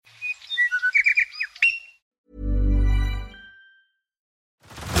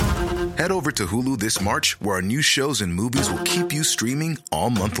Head over to Hulu this March, where our new shows and movies will keep you streaming all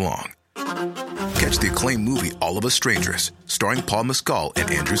month long. Catch the acclaimed movie All of Us Strangers, starring Paul Mescal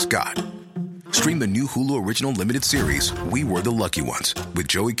and Andrew Scott. Stream the new Hulu original limited series We Were the Lucky Ones with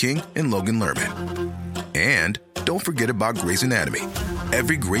Joey King and Logan Lerman. And don't forget about Grey's Anatomy.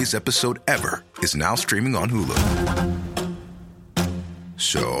 Every Grey's episode ever is now streaming on Hulu.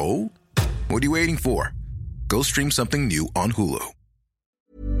 So, what are you waiting for? Go stream something new on Hulu.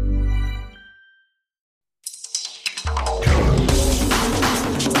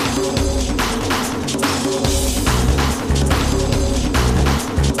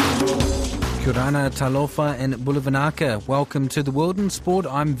 Kia ora, talofa and bulavanaka. Welcome to The World in Sport.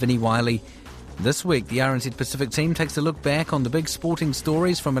 I'm Vinnie Wiley. This week, the RNZ Pacific team takes a look back on the big sporting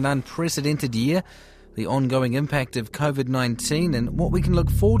stories from an unprecedented year, the ongoing impact of COVID-19 and what we can look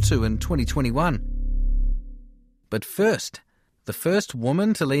forward to in 2021. But first, the first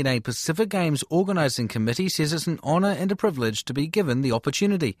woman to lead a Pacific Games organising committee says it's an honour and a privilege to be given the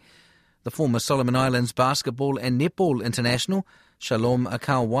opportunity. The former Solomon Islands basketball and netball international, Shalom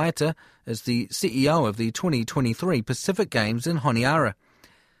Akau-Waita, is the CEO of the 2023 Pacific Games in Honiara.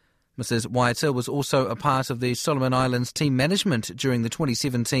 Mrs. Waita was also a part of the Solomon Islands team management during the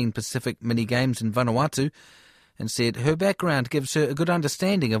 2017 Pacific Mini Games in Vanuatu and said her background gives her a good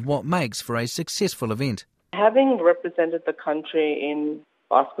understanding of what makes for a successful event. Having represented the country in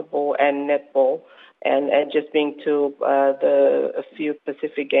basketball and netball and just being to a few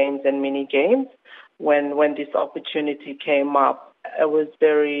Pacific Games and Mini Games, when this opportunity came up, it was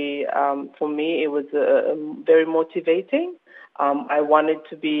very, for me, it was very motivating. I wanted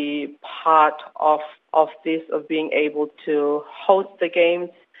to be part of this, of being able to host the games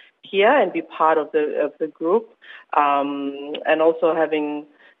here and be part of the group, and also having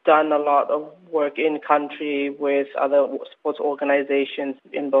done a lot of work in country with other sports organizations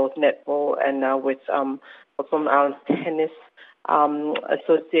in both netball and now with Solomon Islands Tennis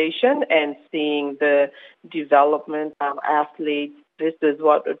Association, and seeing the development of athletes. This is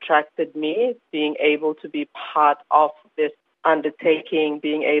what attracted me, being able to be part of this undertaking,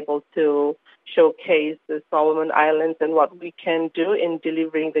 being able to showcase the Solomon Islands and what we can do in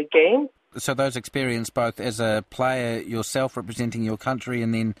delivering the game. So those experience both as a player yourself representing your country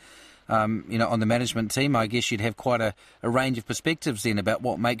and then on the management team, I guess you'd have quite a range of perspectives then about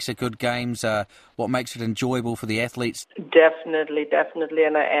what makes a good games, what makes it enjoyable for the athletes. Definitely,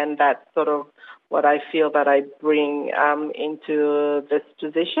 and that's sort of what I feel that I bring into this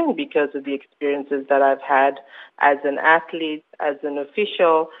position because of the experiences that I've had as an athlete, as an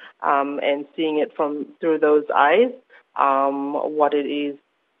official, and seeing it through those eyes, what it is.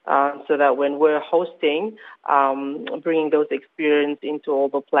 So that when we're hosting, bringing those experience into all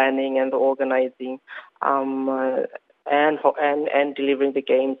the planning and the organizing, and delivering the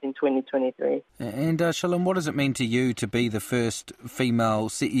games in 2023. And Shalom, what does it mean to you to be the first female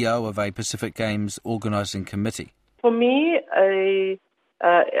CEO of a Pacific Games organising committee? For me,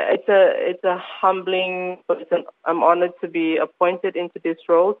 it's a humbling. I'm honoured to be appointed into this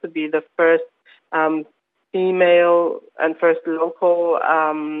role, to be the first female and first local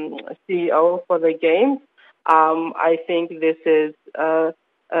CEO for the Games. I think this is a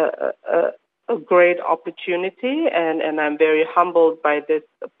great opportunity, and I'm very humbled by this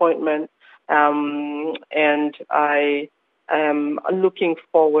appointment. And I am looking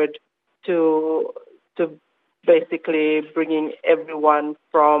forward to basically bringing everyone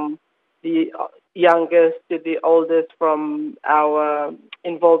from the youngest to the oldest,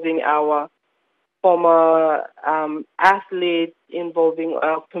 involving our former athletes, involving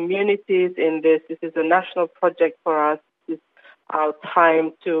our communities in this. This is a national project for us. It's our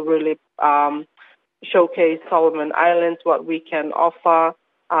time to really showcase Solomon Islands, what we can offer,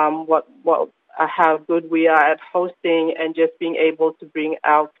 how good we are at hosting, and just being able to bring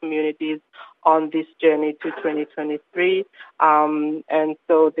our communities on this journey to 2023. And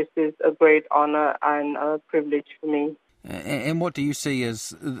so this is a great honor and a privilege for me. And what do you see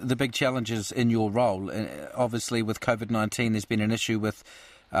as the big challenges in your role? Obviously, with COVID-19, there's been an issue with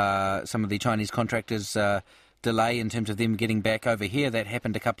some of the Chinese contractors' delay in terms of them getting back over here. That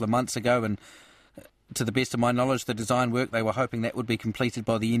happened a couple of months ago, and to the best of my knowledge, the design work, they were hoping that would be completed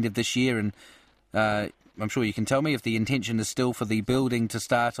by the end of this year. And I'm sure you can tell me if the intention is still for the building to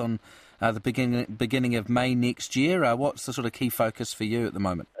start on the beginning of May next year. What's the sort of key focus for you at the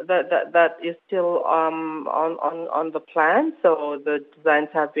moment? That is still on the plan. So the designs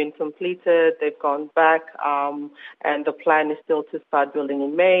have been completed, they've gone back, and the plan is still to start building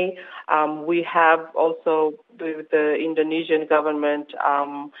in May. We have also with the Indonesian government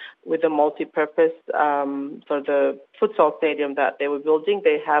with the multi-purpose for the futsal stadium that they were building,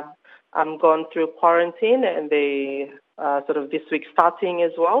 they have gone through quarantine, and they sort of this week starting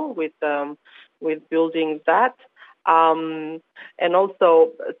as well with building that. And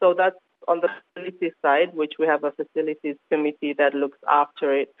also, so that's on the facilities side, which we have a facilities committee that looks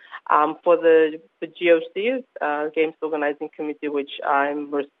after it. For the GOC, Games Organizing Committee, which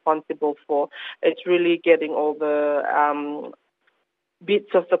I'm responsible for, it's really getting all the bits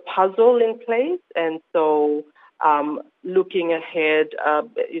of the puzzle in place. And so looking ahead,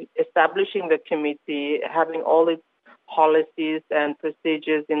 establishing the committee, having all its policies and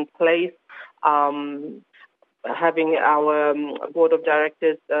procedures in place, having our board of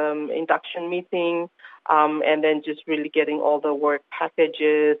directors induction meeting, and then just really getting all the work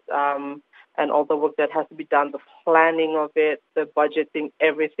packages and all the work that has to be done, the planning of it, the budgeting,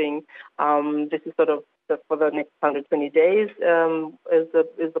 everything. This is sort of for the next 120 days is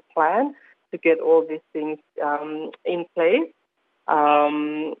the plan to get all these things in place,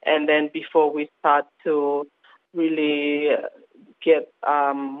 and then before we start to really get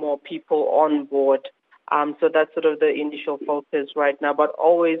more people on board. So that's sort of the initial focus right now, but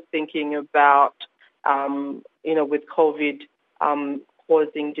always thinking about, with COVID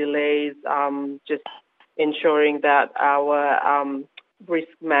causing delays, just ensuring that our risk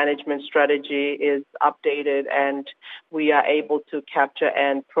management strategy is updated and we are able to capture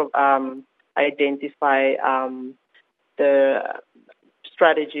and identify the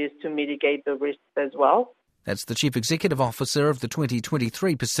strategies to mitigate the risks as well. That's the Chief Executive Officer of the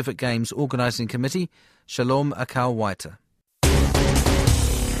 2023 Pacific Games Organising Committee, Shalom Akau-Waita.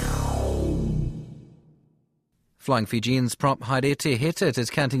 Flying Fijians prop Haereiti Hetet is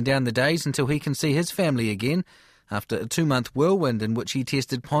counting down the days until he can see his family again after a 2-month whirlwind in which he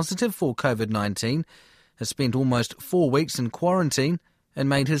tested positive for COVID-19, has spent almost 4 weeks in quarantine and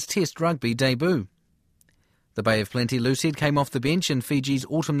made his Test rugby debut. The Bay of Plenty loosehead came off the bench in Fiji's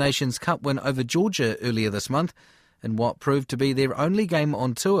Autumn Nations Cup win over Georgia earlier this month in what proved to be their only game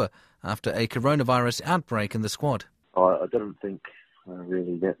on tour after a coronavirus outbreak in the squad. I didn't think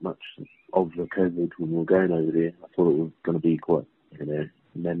really that much of the COVID when we were going over there. I thought it was going to be quite,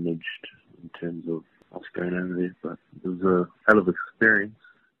 managed in terms of us going over there, but it was a hell of an experience.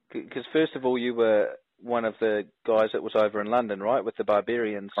 Because first of all, you were one of the guys that was over in London, right, with the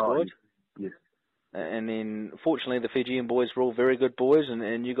Barbarian squad? Yes. And then, fortunately, the Fijian boys were all very good boys,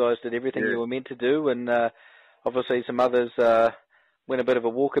 and you guys did everything you were meant to do, and obviously some others went a bit of a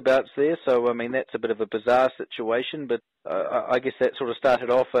walkabouts there, so, that's a bit of a bizarre situation, but I guess that sort of started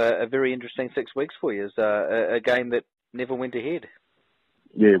off a very interesting 6 weeks for you, as a game that never went ahead.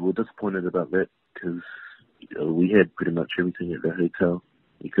 Yeah, we're disappointed about that, because we had pretty much everything at the hotel.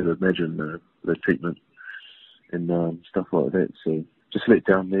 You could imagine the treatment and stuff like that, so just let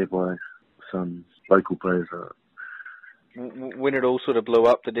down there by some local players. When it all sort of blew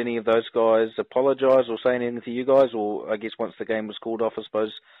up, did any of those guys apologise or say anything to you guys? Or I guess once the game was called off, I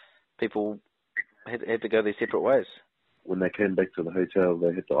suppose people had to go their separate ways? When they came back to the hotel,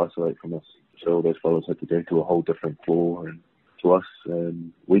 they had to isolate from us. So all those fellas had to go to a whole different floor and to us.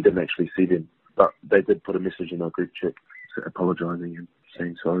 And we didn't actually see them. But they did put a message in our group chat apologising and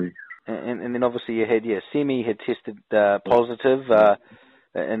saying sorry. And then obviously you had, Semi had tested positive.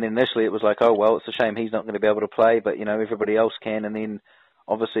 And then initially it was like, oh, well, it's a shame he's not going to be able to play, but, everybody else can. And then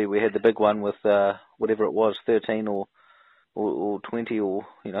obviously we had the big one with whatever it was, 13 or 20 or,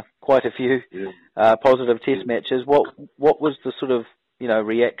 quite a few positive test matches. What was the sort of,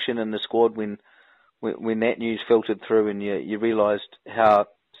 reaction in the squad when that news filtered through and you realised how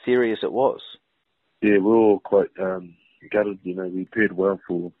serious it was? Yeah, we were all quite gutted. We paired well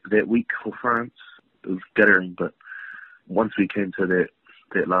for that week for France. It was guttering, but once we came to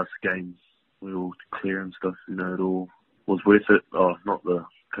that last game, we were all clear and stuff, it all was worth it. Oh, not the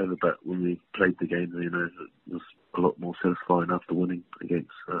COVID, but when we played the game, it was a lot more satisfying after winning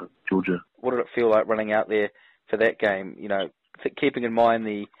against Georgia. What did it feel like running out there for that game? Keeping in mind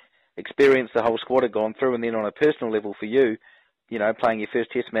the experience the whole squad had gone through, and then on a personal level for you, playing your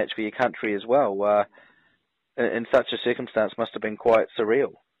first test match for your country as well, in such a circumstance must have been quite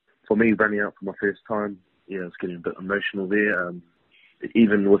surreal. For me, running out for my first time, I was getting a bit emotional there.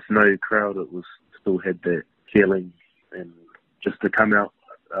 Even with no crowd, it was still had that feeling, and just to come out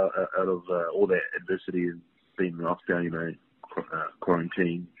of all that adversity and being lockdown,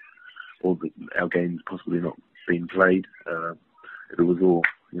 quarantine, our games possibly not being played, it was all,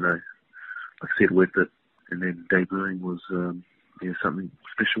 like I said, worth it. And then debuting was something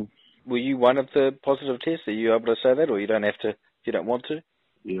special. Were you one of the positive tests? Are you able to say that, or you don't have to if you don't want to?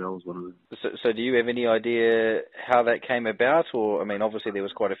 Yeah, I was one of them. So do you have any idea how that came about? Or, obviously there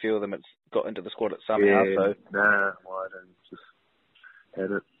was quite a few of them that got into the squad somehow. Yeah, so. Nah, I don't. Just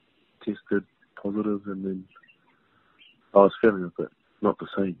had it. tested positive, and then I was feeling a bit not the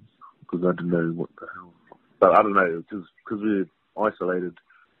same because I didn't know what the hell. But I don't know, because we're isolated.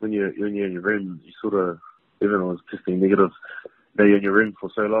 When you're in your room, you sort of, even though I was testing negative, you're in your room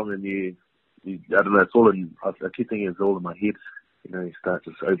for so long, and you I don't know, it's all in. I keep thinking it's all in my head. You start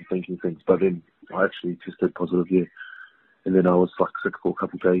just overthinking things. But then I actually tested positive, and then I was like sick for a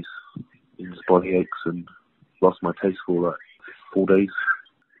couple of days, and just body aches, and lost my taste for like 4 days.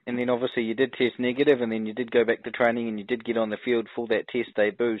 And then obviously you did test negative, and then you did go back to training, and you did get on the field for that test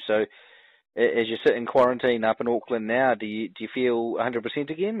debut. So as you sit in quarantine up in Auckland now, do you feel 100%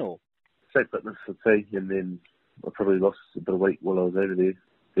 again, or? Same fitness, I'd say, and then I probably lost a bit of weight while I was over there.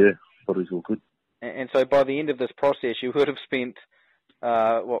 Yeah, body's all good. And so by the end of this process, you would have spent,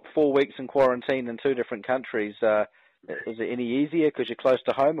 4 weeks in quarantine in 2 different countries. Is it any easier because you're close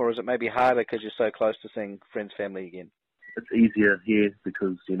to home, or is it maybe harder because you're so close to seeing friends, family again? It's easier here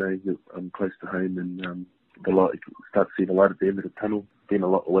because, I'm close to home, and the light, start to see the light at the end of the tunnel. Been a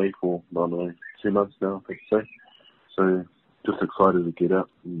lot away for, 2 months now, I think so. So just excited to get out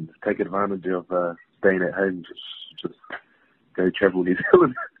and take advantage of staying at home, just go travel New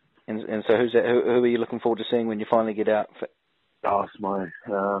Zealand. And so who are you looking forward to seeing when you finally get out? Oh, it's my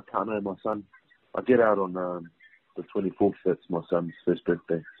son. I get out on the 24th. That's my son's first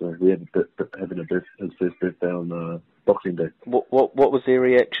birthday. So we have his first birthday on Boxing Day. What was their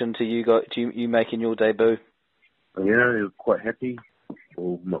reaction to you making your debut? He was quite happy.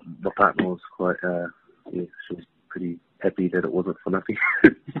 Well, my partner was quite, she was pretty happy that it wasn't for nothing.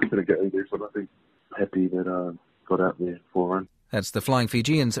 Going to go there for nothing. Happy that I got out there for a run. That's the Flying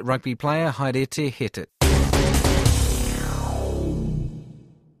Fijians rugby player Haereiti Hetet.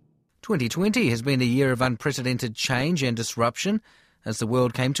 2020 has been a year of unprecedented change and disruption as the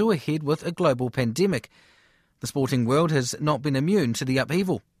world came to a head with a global pandemic. The sporting world has not been immune to the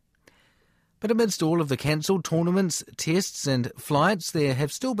upheaval. But amidst all of the cancelled tournaments, tests and flights, there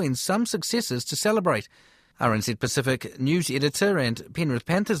have still been some successes to celebrate. RNZ Pacific news editor and Penrith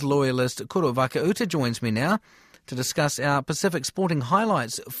Panthers loyalist Kuro Vakauta joins me now to discuss our Pacific sporting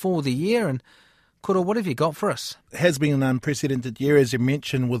highlights for the year. And Kuro, what have you got for us? It has been an unprecedented year, as you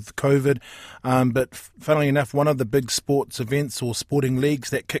mentioned, with COVID. But funnily enough, one of the big sports events or sporting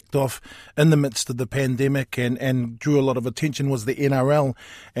leagues that kicked off in the midst of the pandemic and drew a lot of attention was the NRL.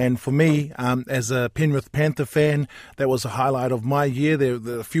 And for me, as a Penrith Panther fan, that was a highlight of my year.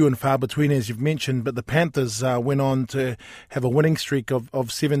 They're few and far between, as you've mentioned, but the Panthers went on to have a winning streak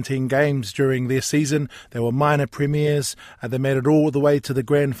of 17 games during their season. They were minor premiers. They made it all the way to the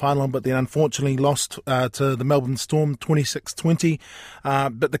grand final, but then unfortunately lost to the Melbourne Storm 26-20.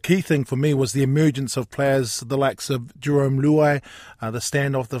 But the key thing for me was the emergence of players the likes of Jerome Luai, the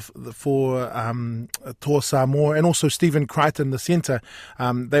standoff for Toa Samoa, and also Stephen Crichton, the centre.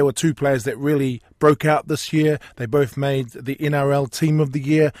 They were 2 players that really broke out this year. They both made the NRL Team of the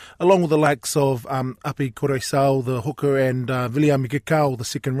Year, along with the likes of Api Koreisau, the hooker, and William Gikau, the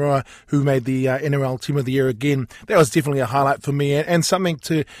second rower, who made the NRL Team of the Year again. That was definitely a highlight for me and something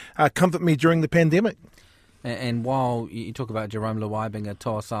to comfort me during the pandemic. And while you talk about Jerome Luai being a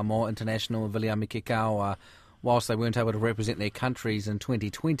Toa Samoa international, William Gikau, whilst they weren't able to represent their countries in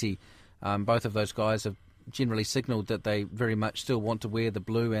 2020, both of those guys have generally signalled that they very much still want to wear the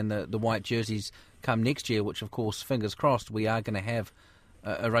blue and the white jerseys come next year, which of course, fingers crossed, we are going to have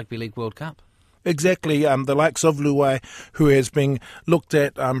a Rugby League World Cup. Exactly, the likes of Luai, who has been looked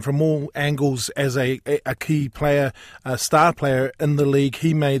at from all angles as a key player, a star player in the league.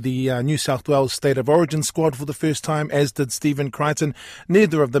 He made the New South Wales State of Origin squad for the first time, as did Stephen Crichton.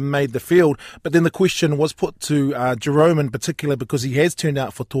 Neither of them made the field, but then the question was put to Jerome in particular, because he has turned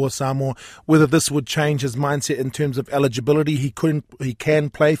out for Toa Samoa, whether this would change his mindset in terms of eligibility. He can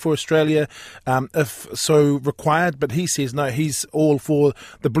play for Australia if so required, but he says no, he's all for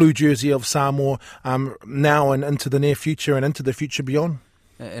the blue jersey of Samoa now and into the near future and into the future beyond.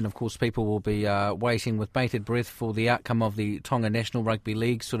 And of course people will be waiting with bated breath for the outcome of the Tonga National Rugby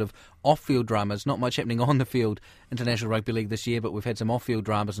League sort of off-field dramas. Not much happening on the field, International Rugby League this year, but we've had some off-field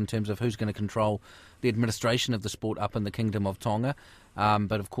dramas in terms of who's going to control the administration of the sport up in the Kingdom of Tonga.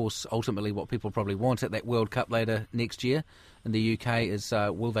 But of course ultimately what people probably want at that World Cup later next year in the UK is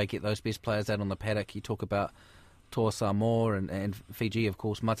will they get those best players out on the paddock? You talk about Toa Samoa and Fiji, of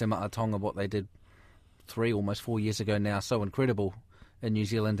course, Mate Ma'a Tonga, what they did 3, almost 4 years ago now, so incredible in New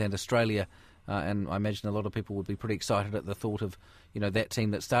Zealand and Australia. And I imagine a lot of people would be pretty excited at the thought of, that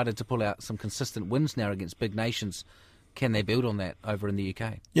team that started to pull out some consistent wins now against big nations can they build on that over in the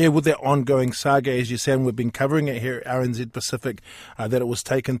UK? Yeah, with that ongoing saga, as you said, and we've been covering it here at RNZ Pacific, that it was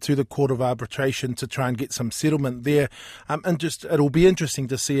taken to the Court of Arbitration to try and get some settlement there. And just it'll be interesting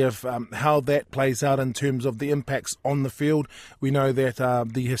to see if how that plays out in terms of the impacts on the field. We know that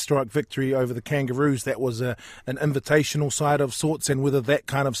the historic victory over the Kangaroos, that was an invitational side of sorts, and whether that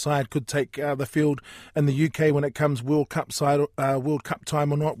kind of side could take the field in the UK when it comes World Cup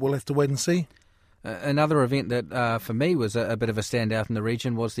time or not, we'll have to wait and see. Another event that, for me, was a bit of a standout in the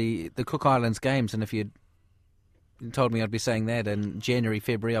region was the Cook Islands Games, and if you'd told me I'd be saying that in January,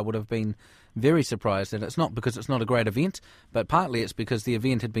 February, I would have been very surprised. And it's not because it's not a great event, but partly it's because the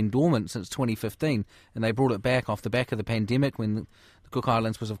event had been dormant since 2015, and they brought it back off the back of the pandemic when the Cook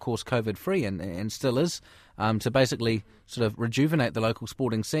Islands was, of course, COVID-free and still is, to basically sort of rejuvenate the local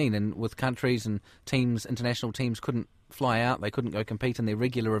sporting scene. And with countries and teams, international teams couldn't fly out, they couldn't go compete in their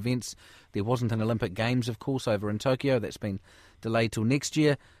regular events. There wasn't an Olympic Games, of course, over in Tokyo. That's been delayed till next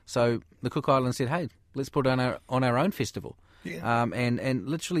year. So the Cook Islands said, hey, let's put on our own festival. Yeah. And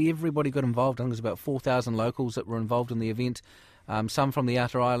literally everybody got involved. I think it was about 4,000 locals that were involved in the event. Some from the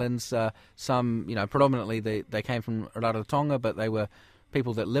outer islands, some, predominantly they came from Rarotonga, but they were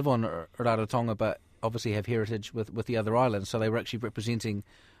people that live on Rarotonga but obviously have heritage with the other islands. So they were actually representing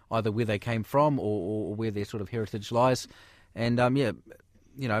either where they came from or where their sort of heritage lies. And,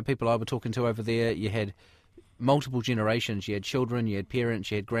 people I were talking to over there, you had multiple generations. You had children, you had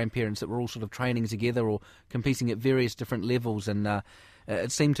parents, you had grandparents that were all sort of training together or competing at various different levels. And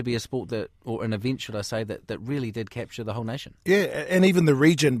it seemed to be a sport or an event, should I say, that really did capture the whole nation. Yeah, and even the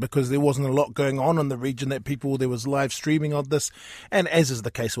region, because there wasn't a lot going on in the region there was live streaming of this. And as is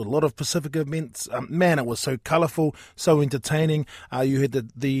the case with a lot of Pacific events, man, it was so colourful, so entertaining. You had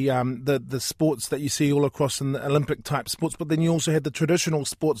the sports that you see all across in the Olympic type sports, but then you also had the traditional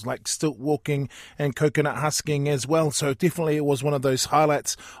sports like stilt walking and coconut husking as well. So definitely it was one of those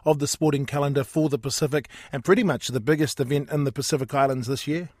highlights of the sporting calendar for the Pacific, and pretty much the biggest event in the Pacific Islands this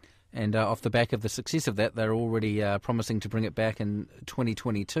year. And off the back of the success of that, they're already promising to bring it back in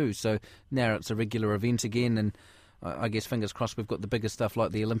 2022. So now it's a regular event again, and I guess fingers crossed we've got the bigger stuff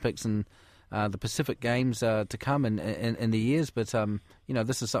like the Olympics and the Pacific Games to come in the years. But,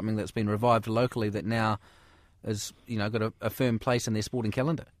 this is something that's been revived locally that now has, got a firm place in their sporting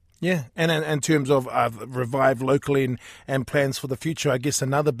calendar. Yeah, and in terms of revive locally and plans for the future, I guess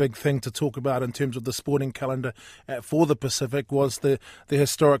another big thing to talk about in terms of the sporting calendar for the Pacific was the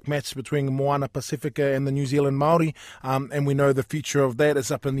historic match between Moana Pacifica and the New Zealand Māori, and we know the future of that is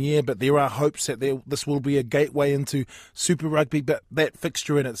up in the air, but there are hopes that this will be a gateway into Super Rugby, but that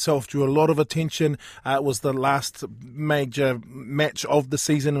fixture in itself drew a lot of attention. It was the last major match of the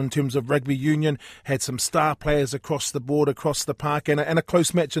season in terms of rugby union, had some star players across the board, across the park, and a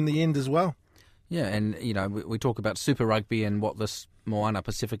close match in the end as well. Yeah, and we talk about Super Rugby and what this Moana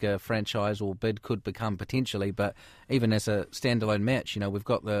Pacifica franchise or bid could become potentially, but even as a standalone match, we've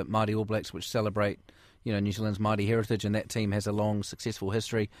got the Māori All Blacks which celebrate New Zealand's Māori heritage, and that team has a long successful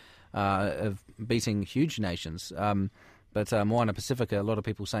history of beating huge nations. But Moana Pacifica, a lot of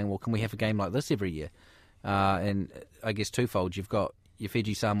people saying, well, can we have a game like this every year? And I guess twofold. You've got your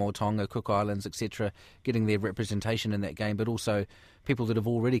Fiji, Samoa, Tonga, Cook Islands, etc., getting their representation in that game, but also people that have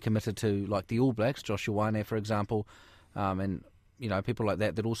already committed to, like the All Blacks, Josh Ioane, for example, and people like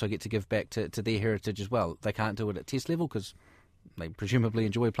that also get to give back to their heritage as well. They can't do it at test level because they presumably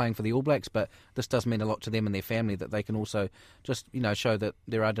enjoy playing for the All Blacks, but this does mean a lot to them and their family that they can also just show that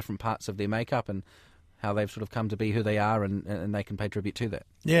there are different parts of their makeup and how they've sort of come to be who they are, and they can pay tribute to that.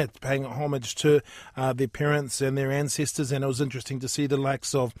 Yeah, paying homage to their parents and their ancestors, and it was interesting to see the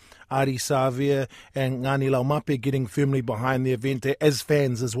likes of Ari Savia and Ngani Laumape getting firmly behind the event as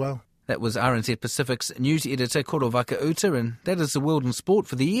fans as well. That was RNZ Pacific's news editor, Koro Vakauta, and that is the World in Sport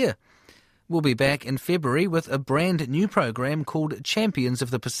for the year. We'll be back in February with a brand new program called Champions of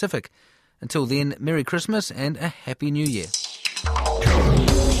the Pacific. Until then, Merry Christmas and a Happy New Year.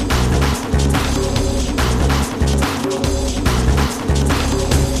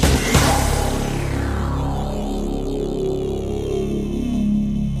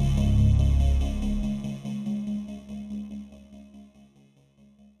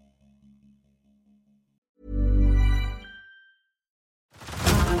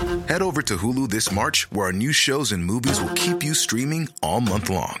 Head over to Hulu this March, where our new shows and movies will keep you streaming all month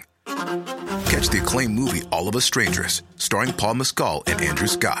long. Catch the acclaimed movie All of Us Strangers, starring Paul Mescal and Andrew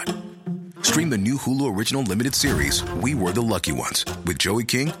Scott. Stream the new Hulu original limited series We Were the Lucky Ones with Joey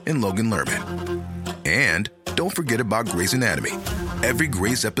King and Logan Lerman. And don't forget about Grey's Anatomy. Every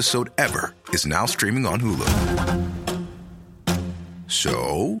Grey's episode ever is now streaming on Hulu.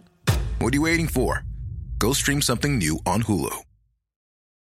 So, what are you waiting for? go stream something new on Hulu.